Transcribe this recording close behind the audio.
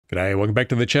G'day, welcome back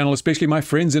to the channel, especially my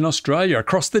friends in Australia,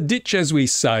 across the ditch as we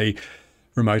say,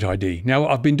 remote ID. Now,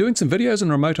 I've been doing some videos on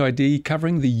remote ID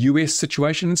covering the US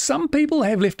situation, and some people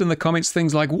have left in the comments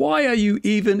things like, why are you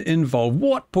even involved?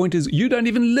 What point is, you don't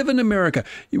even live in America.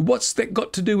 What's that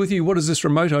got to do with you? What has this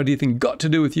remote ID thing got to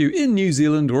do with you in New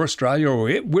Zealand or Australia or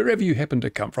wherever you happen to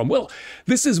come from? Well,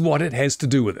 this is what it has to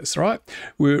do with us, right?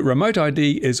 Where remote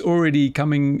ID is already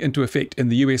coming into effect in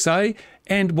the USA,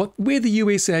 and where the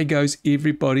USA goes,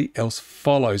 everybody else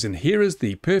follows. And here is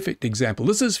the perfect example.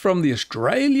 This is from the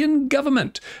Australian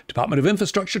government, Department of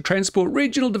Infrastructure, Transport,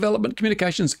 Regional Development,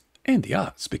 Communications, and the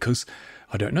Arts, because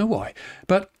I don't know why.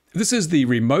 But this is the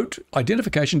remote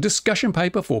identification discussion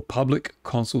paper for public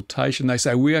consultation. They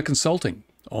say we are consulting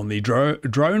on the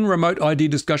drone remote ID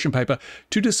discussion paper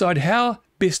to decide how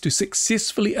best to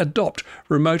successfully adopt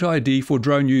remote ID for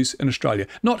drone use in Australia.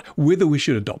 Not whether we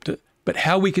should adopt it, but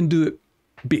how we can do it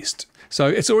best. So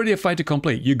it's already a fait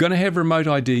accompli. You're going to have remote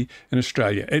ID in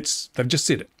Australia. They've just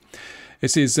said it.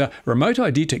 It says remote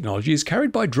ID technology is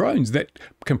carried by drones that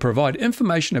can provide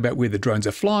information about where the drones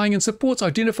are flying and supports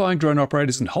identifying drone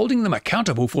operators and holding them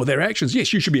accountable for their actions.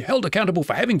 Yes, you should be held accountable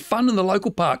for having fun in the local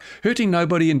park, hurting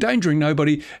nobody, endangering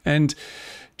nobody, and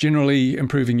generally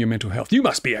improving your mental health. You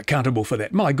must be accountable for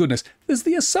that. My goodness. There's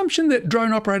the assumption that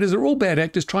drone operators are all bad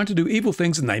actors trying to do evil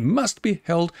things and they must be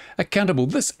held accountable.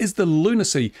 This is the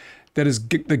lunacy that is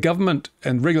the government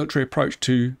and regulatory approach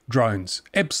to drones.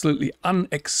 Absolutely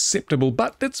unacceptable,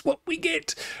 but that's what we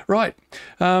get. Right.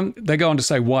 They go on to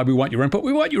say why we want your input.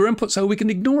 We want your input so we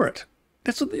can ignore it.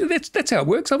 That's how it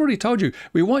works. I've already told you.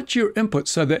 We want your input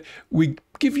so that we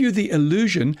give you the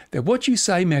illusion that what you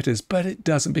say matters, but it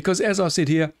doesn't. Because as I said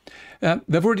here,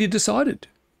 they've already decided.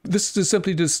 This is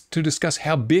simply just to discuss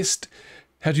how best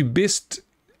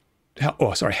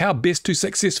to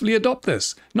successfully adopt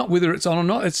this. Not whether it's on or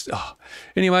not.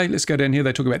 Anyway, let's go down here.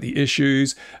 They talk about the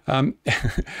issues. And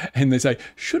they say,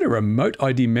 should a remote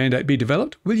ID mandate be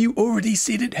developed? Well, you already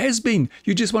said it has been.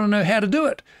 You just want to know how to do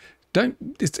it. They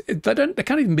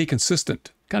can't even be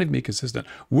consistent.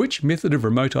 Which method of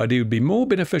remote ID would be more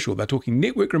beneficial? They're talking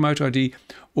network remote ID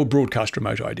or broadcast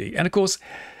remote ID. And of course,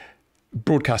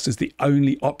 broadcast is the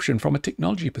only option from a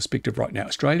technology perspective right now.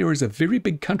 Australia is a very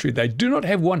big country. They do not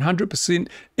have 100%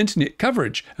 internet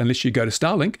coverage unless you go to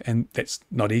Starlink, and that's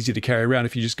not easy to carry around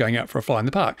if you're just going out for a fly in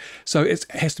the park. So it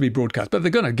has to be broadcast, but they're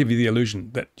going to give you the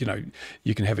illusion that,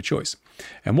 you can have a choice.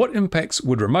 And what impacts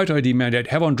would remote ID mandate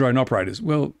have on drone operators?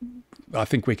 Well, I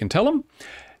think we can tell them.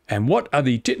 And what are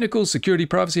the technical, security,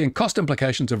 privacy, and cost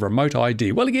implications of remote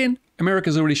ID? Well, again,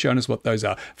 America's already shown us what those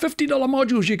are. $50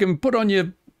 modules you can put on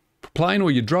your plane or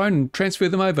your drone and transfer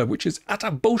them over, which is utter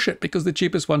bullshit because the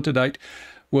cheapest one to date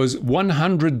was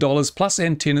 $100 plus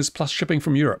antennas plus shipping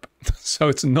from Europe. So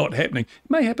it's not happening.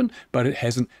 It may happen, but it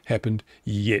hasn't happened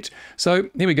yet. So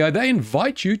here we go. They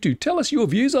invite you to tell us your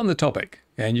views on the topic,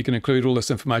 and you can include all this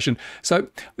information. So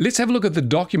let's have a look at the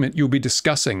document you'll be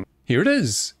discussing. Here it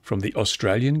is from the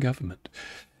Australian government.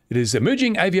 It is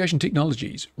Emerging Aviation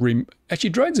Technologies. Actually,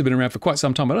 drones have been around for quite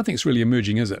some time. I don't think it's really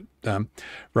emerging, is it?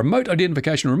 Remote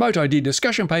Identification, Remote ID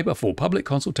Discussion Paper for Public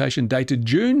Consultation dated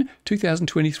June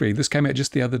 2023. This came out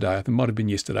just the other day. I think it might have been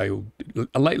yesterday or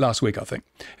late last week, I think.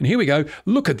 And here we go.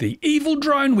 Look at the evil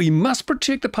drone. We must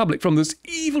protect the public from this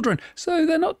evil drone. So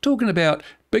they're not talking about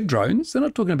big drones. They're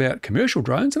not talking about commercial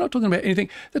drones. They're not talking about anything.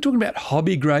 They're talking about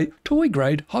hobby grade, toy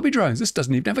grade hobby drones. This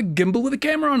doesn't even have a gimbal with a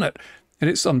camera on it. And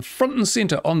it's on front and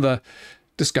center on the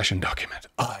discussion document.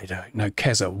 I don't know,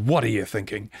 Kazza, what are you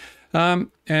thinking?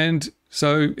 And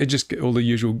so it just all the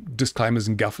usual disclaimers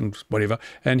and guff and whatever.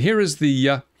 And here is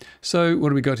the, so what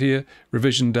do we got here?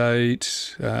 Revision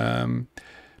date,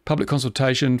 public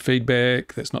consultation,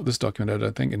 feedback. That's not this document, I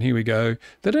don't think. And here we go.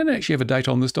 They don't actually have a date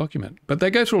on this document, but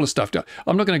they go through all the stuff.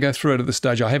 I'm not going to go through it at this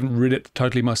stage. I haven't read it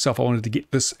totally myself. I wanted to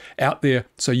get this out there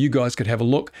so you guys could have a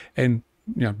look and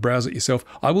browse it yourself.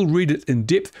 I will read it in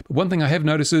depth. But one thing I have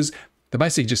noticed is they're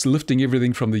basically just lifting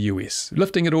everything from the US,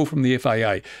 lifting it all from the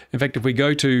FAA. In fact,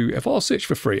 if I'll search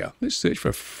for FRIA, let's search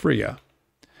for FRIA.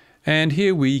 And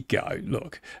here we go.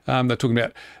 Look, they're talking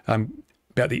about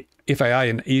the FAA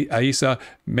and AESA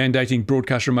mandating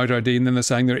broadcast remote ID, and then they're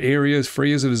saying there are areas,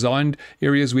 FRIAs are designed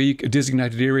areas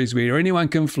designated areas where anyone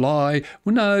can fly.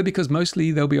 Well, no, because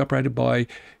mostly they'll be operated by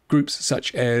groups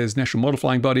such as national model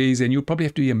flying bodies, and you'll probably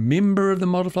have to be a member of the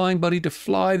model flying body to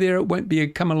fly there. It won't be a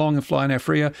come along and fly in our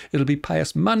FRIA. It'll be pay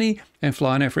us money and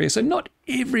fly in our FRIA. So not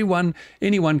anyone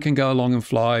can go along and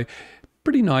fly.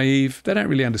 Pretty naive. They don't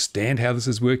really understand how this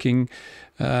is working.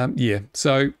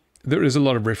 So there is a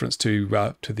lot of reference to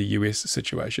the US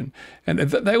situation. And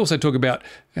they also talk about,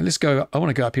 and I want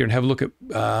to go up here and have a look at,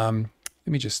 let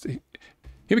me just,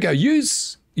 Here we go.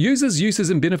 Users, uses,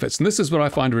 and benefits. And this is what I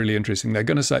find really interesting.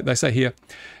 They say here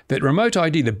that remote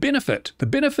ID, the benefit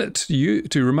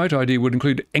to remote ID would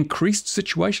include increased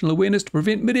situational awareness to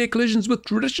prevent mid-air collisions with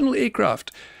traditional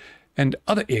aircraft and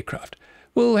other aircraft.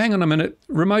 Well, hang on a minute.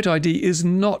 Remote ID is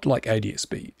not like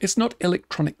ADSB. It's not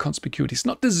electronic conspicuity. It's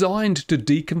not designed to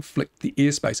deconflict the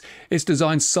airspace. It's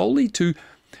designed solely to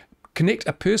connect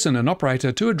a person, an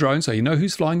operator, to a drone, so you know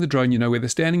who's flying the drone, you know where they're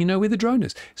standing, you know where the drone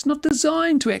is. It's not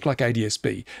designed to act like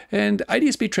ADSB. And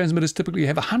ADSB transmitters typically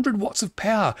have 100 watts of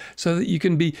power so that you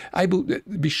can be able to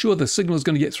be sure the signal is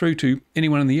going to get through to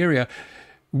anyone in the area.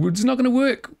 It's not going to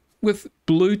work with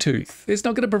Bluetooth. It's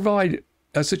not going to provide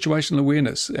a situational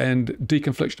awareness and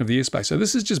deconfliction of the airspace. So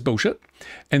this is just bullshit.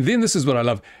 And then this is what I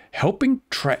love. Helping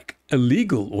track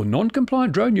illegal or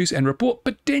non-compliant drone use and report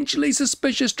potentially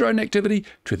suspicious drone activity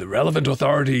to the relevant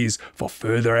authorities for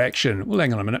further action. Well,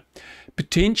 hang on a minute.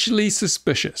 Potentially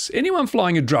suspicious. Anyone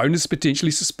flying a drone is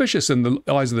potentially suspicious in the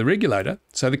eyes of the regulator.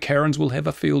 So the Karens will have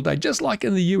a field day, just like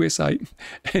in the USA.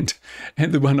 And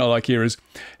the one I like here is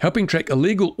helping track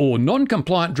illegal or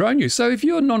non-compliant drone use. So if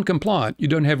you're non-compliant, you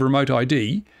don't have remote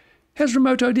ID, how's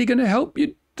remote ID going to help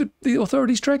you? The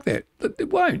authorities track that? It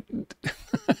won't.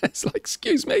 It's like,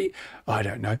 excuse me, I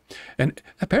don't know. And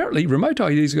apparently remote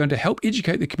ID is going to help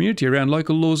educate the community around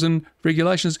local laws and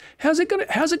regulations. How's it going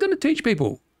to teach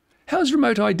people? How's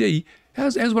remote ID,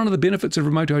 how's one of the benefits of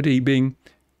remote ID being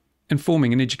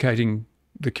informing and educating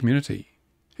the community?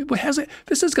 Well,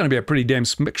 this is going to be a pretty damn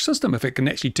mixed system if it can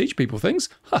actually teach people things.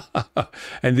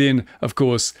 And then, of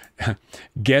course,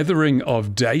 gathering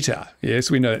of data.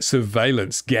 Yes, we know that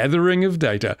surveillance, gathering of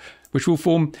data, which will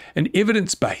form an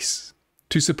evidence base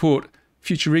to support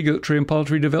future regulatory and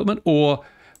policy development or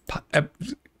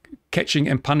catching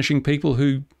and punishing people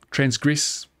who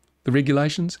transgress the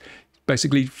regulations.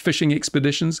 Basically, fishing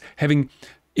expeditions, having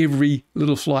every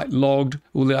little flight logged,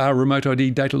 all our remote ID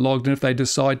data logged, and if they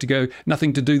decide to go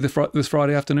nothing to do this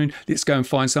Friday afternoon, let's go and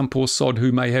find some poor sod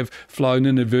who may have flown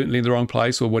inadvertently in the wrong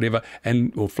place or whatever,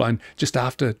 or flown just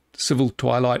after civil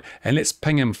twilight, and let's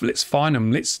ping him, let's fine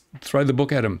him, let's throw the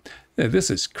book at him. This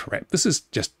is crap. This is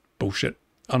just bullshit,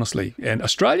 honestly. And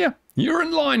Australia, you're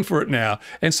in line for it now,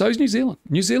 and so is New Zealand.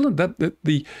 New Zealand,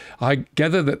 I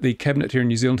gather that the cabinet here in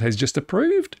New Zealand has just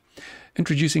approved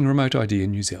introducing remote ID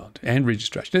in New Zealand and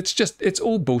registration. It's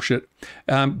all bullshit.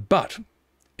 But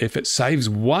if it saves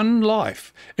one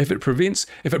life, if it brings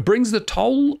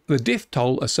the death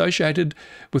toll associated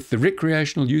with the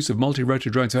recreational use of multi-rotor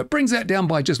drones, if it brings that down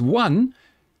by just one,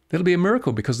 that'll be a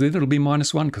miracle, because then it'll be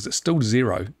 -1 because it's still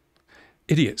 0.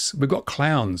 Idiots. We've got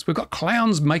clowns. We've got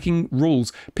clowns making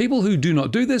rules. People who do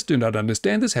not do this, do not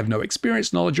understand this, have no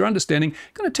experience, knowledge, or understanding,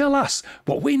 going to tell us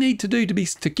what we need to do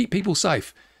to keep people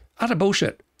safe. Utter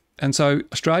bullshit. And so,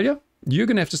 Australia, you're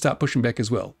going to have to start pushing back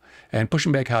as well, and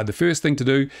pushing back hard. The first thing to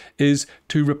do is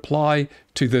to reply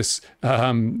to this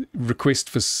request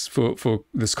for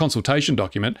this consultation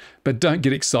document, but don't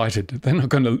get excited. They're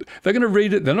going to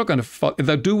read it. They're not going to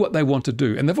they'll do what they want to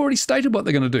do, and they've already stated what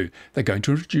they're going to do. They're going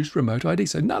to introduce remote ID.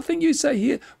 So nothing you say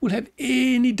here will have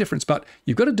any difference, but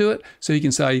you've got to do it so you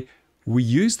can say, we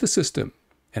used the system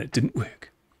and it didn't work.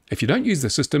 If you don't use the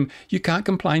system, you can't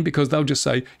complain, because they'll just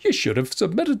say, you should have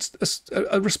submitted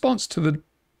a response to the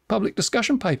public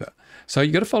discussion paper. So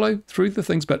you've got to follow through the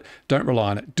things, but don't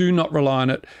rely on it. Do not rely on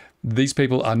it. These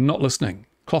people are not listening.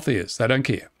 Cloth ears. They don't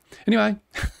care. Anyway,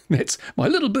 that's my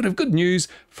little bit of good news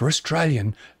for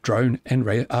Australian drone and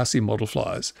RC model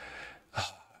flyers.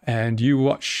 And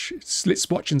let's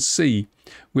watch and see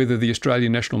whether the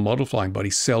Australian National Model Flying Body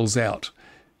sells out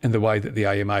in the way that the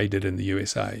AMA did in the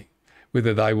USA.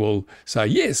 Whether they will say,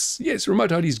 yes,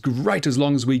 remote ID is great as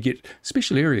long as we get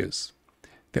special areas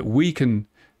that we can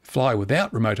fly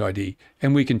without remote ID,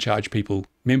 and we can charge people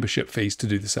membership fees to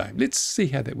do the same. Let's see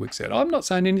how that works out. I'm not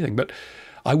saying anything, but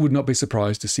I would not be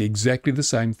surprised to see exactly the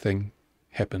same thing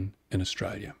happen in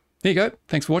Australia. There you go.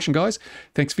 Thanks for watching, guys.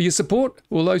 Thanks for your support.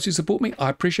 All those who support me, I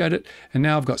appreciate it. And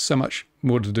now I've got so much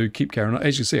more to do. Keep carrying on.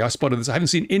 As you see, I spotted this. I haven't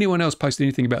seen anyone else post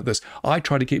anything about this. I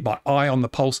try to keep my eye on the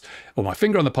pulse, or my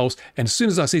finger on the pulse. And as soon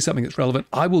as I see something that's relevant,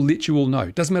 I will let you all know.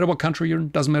 Doesn't matter what country you're in.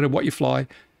 Doesn't matter what you fly.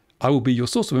 I will be your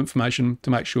source of information to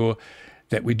make sure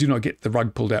that we do not get the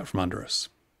rug pulled out from under us.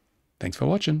 Thanks for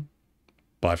watching.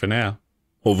 Bye for now.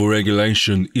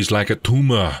 Overregulation is like a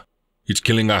tumor. It's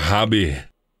killing our hobby.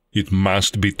 It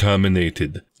must be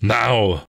terminated. Now!